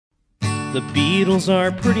The Beatles are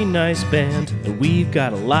a pretty nice band, and we've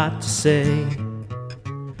got a lot to say.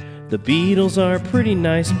 The Beatles are a pretty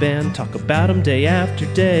nice band, talk about them day after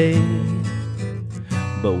day.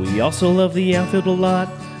 But we also love the outfield a lot,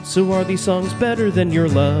 so are these songs better than your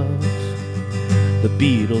love? The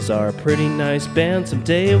Beatles are a pretty nice band,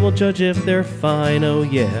 someday we'll judge if they're fine, oh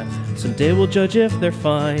yeah, someday we'll judge if they're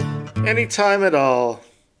fine. Anytime at all.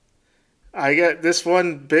 I got this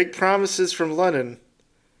one, big promises from Lennon.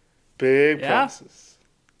 Big promises.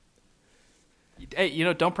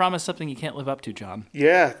 Hey, don't promise something you can't live up to, John.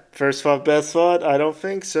 Yeah, first thought, best thought, I don't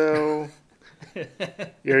think so.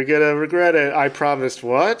 You're gonna regret it. I promised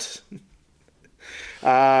what?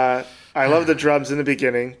 I love the drums in the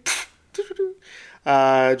beginning.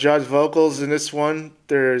 John's vocals in this one,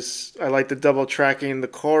 I like the double tracking in the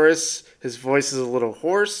chorus. His voice is a little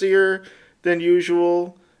hoarser than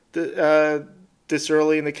usual this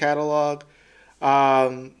early in the catalog.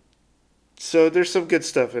 So there's some good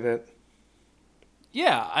stuff in it.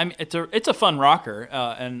 Yeah, it's a fun rocker,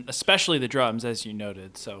 and especially the drums, as you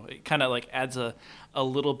noted. So it kind of like adds a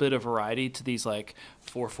little bit of variety to these like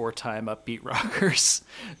 4/4 time upbeat rockers.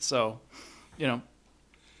 So, you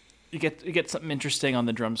get something interesting on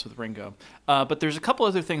the drums with Ringo. But there's a couple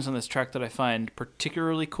other things on this track that I find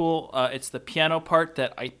particularly cool. It's the piano part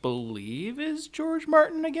that I believe is George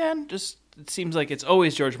Martin again. Just it seems like it's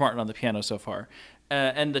always George Martin on the piano so far.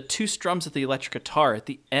 And the two strums of the electric guitar at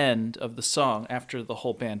the end of the song after the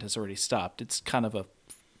whole band has already stopped. It's kind of a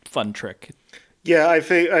fun trick. Yeah, I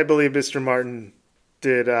believe Mr. Martin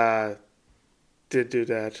did do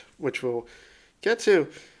that, which we'll get to.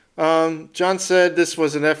 John said this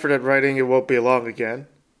was an effort at writing It Won't Be Long Again.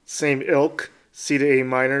 Same ilk, C to A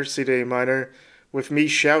minor, with me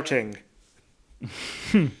shouting.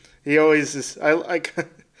 He always is. I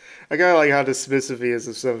kind of like how dismissive he is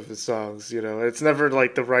of some of his songs, It's never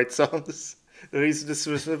like the right songs that he's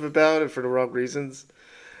dismissive about, and for the wrong reasons.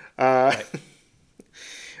 Right.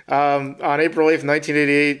 On April 8th,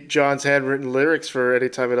 1988, John's handwritten lyrics for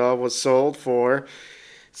Anytime at All was sold for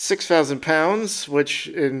 £6,000, which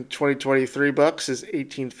in 2023 bucks is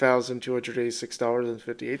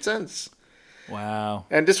 $18,286.58. Wow.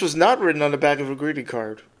 And this was not written on the back of a greeting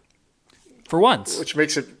card. For once. Which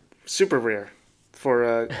makes it super rare for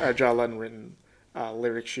a John Lennon written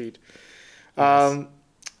lyric sheet. Yes.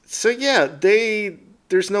 So yeah,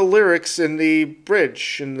 there's no lyrics in the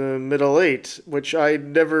bridge in the middle eight, which I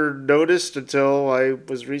never noticed until I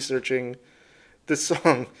was researching this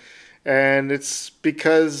song. And it's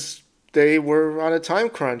because they were on a time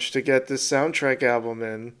crunch to get this soundtrack album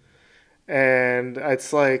in. And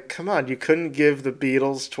it's like, come on, you couldn't give the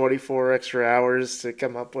Beatles 24 extra hours to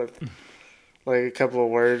come up with like a couple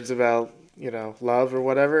of words about, love or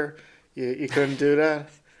whatever. You couldn't do that.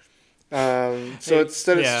 So it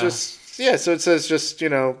says just,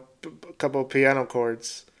 a couple of piano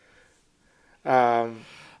chords.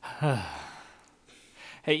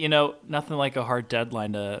 Hey, nothing like a hard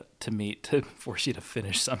deadline to meet to force you to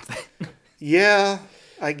finish something. Yeah,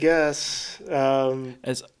 I guess.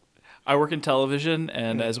 As I work in television,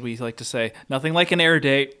 and as we like to say, nothing like an air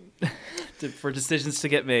date for decisions to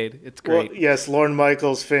get made. It's great. Well, yes, Lorne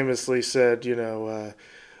Michaels famously said,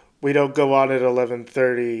 we don't go on at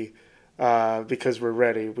 11:30 because we're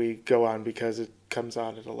ready. We go on because it comes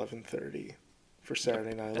on at 11:30 for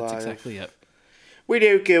Saturday Night Live. That's exactly it. We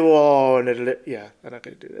don't go on at yeah, I'm not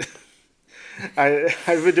going to do that.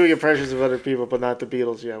 I've been doing impressions of other people, but not the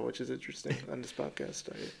Beatles yet, which is interesting on this podcast.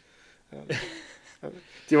 I don't know.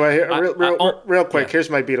 Do you want to hear real quick? Yeah.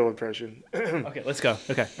 Here's my Beatle impression. Okay, let's go.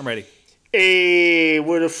 Okay, I'm ready. Hey,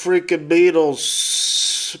 we're the freaking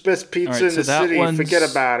Beatles. Best pizza in the city. Forget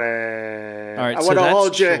about it. All right, I want to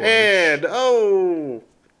hold your hand. Oh,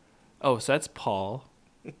 so that's Paul.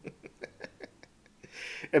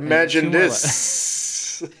 Imagine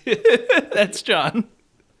this. That's John.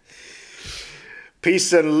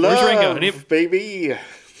 Peace and love, Where's Ringo? Baby.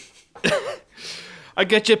 I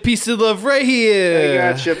got your piece of love right here.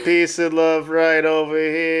 I got your piece of love right over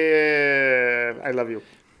here. I love you.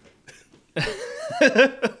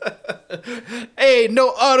 Hey, no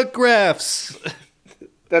autographs.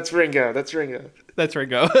 That's Ringo. That's Ringo. Do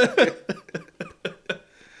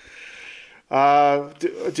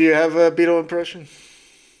you have a Beatle impression?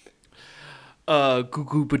 Goo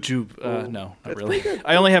goo bajoob. No, not really.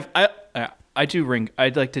 I only have. I do ring.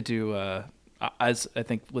 I'd like to do. As I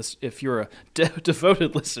think, if you're a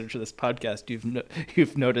devoted listener to this podcast,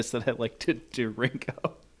 you've noticed that I like to do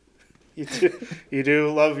Ringo. You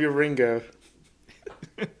do love your Ringo.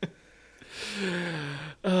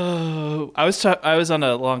 I was on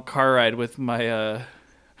a long car ride with my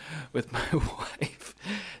wife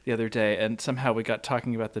the other day, and somehow we got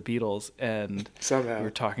talking about the Beatles, and Somehow. we were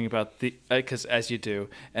talking about the because as you do,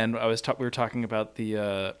 and we were talking about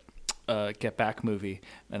the Get Back movie,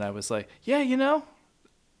 and I was like, yeah, you know,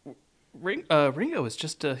 Ringo was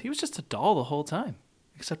just he was just a doll the whole time,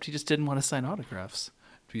 except he just didn't want to sign autographs.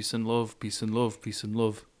 Peace and love, peace and love, peace and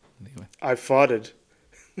love. Anyway. I farted.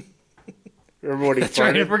 Remember when he That's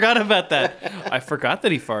farted? right, I forgot about that. I forgot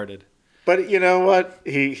that he farted. But you know what?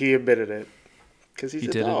 He admitted it. Because he's He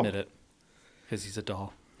a did doll. admit it. Because he's a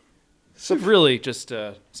doll. So Really, just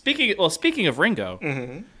speaking of Ringo,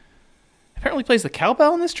 Mm-hmm. apparently plays the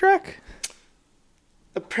cowbell in this track.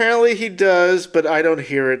 apparently he does, but I don't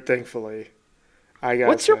hear it, thankfully.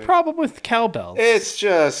 What's your problem with cowbells? It's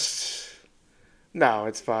just... No,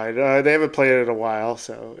 it's fine. They haven't played it in a while,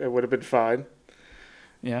 so it would have been fine.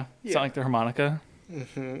 Yeah, it's Yeah. not like the harmonica.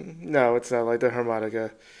 No, it's not like the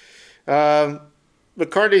harmonica.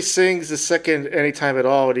 McCartney sings the second Anytime at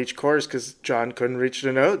All at each chorus because John couldn't reach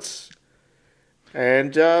the notes.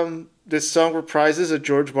 And this song reprises a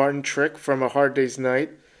George Martin trick from A Hard Day's Night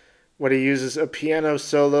when he uses a piano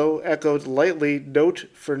solo echoed lightly note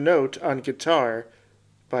for note on guitar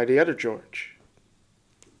by the other George.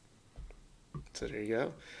 So there you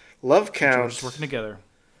go. Love count. George's working together.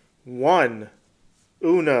 1.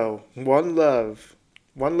 Uno. One love.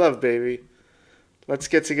 One love, baby. Let's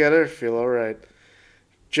get together. Feel all right.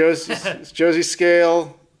 Josie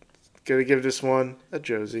scale. Gonna give this one a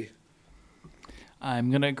Josie. I'm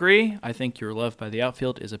going to agree. I think Your Love by the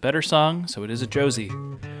Outfield is a better song, so it is a Josie.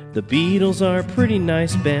 The Beatles are a pretty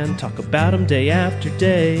nice band, talk about 'em day after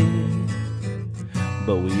day.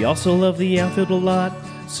 But we also love the Outfield a lot,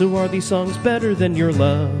 so are these songs better than Your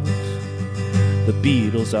Love? The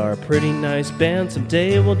Beatles are a pretty nice band,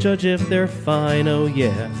 someday we'll judge if they're fine, oh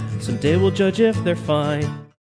yeah, someday we'll judge if they're fine.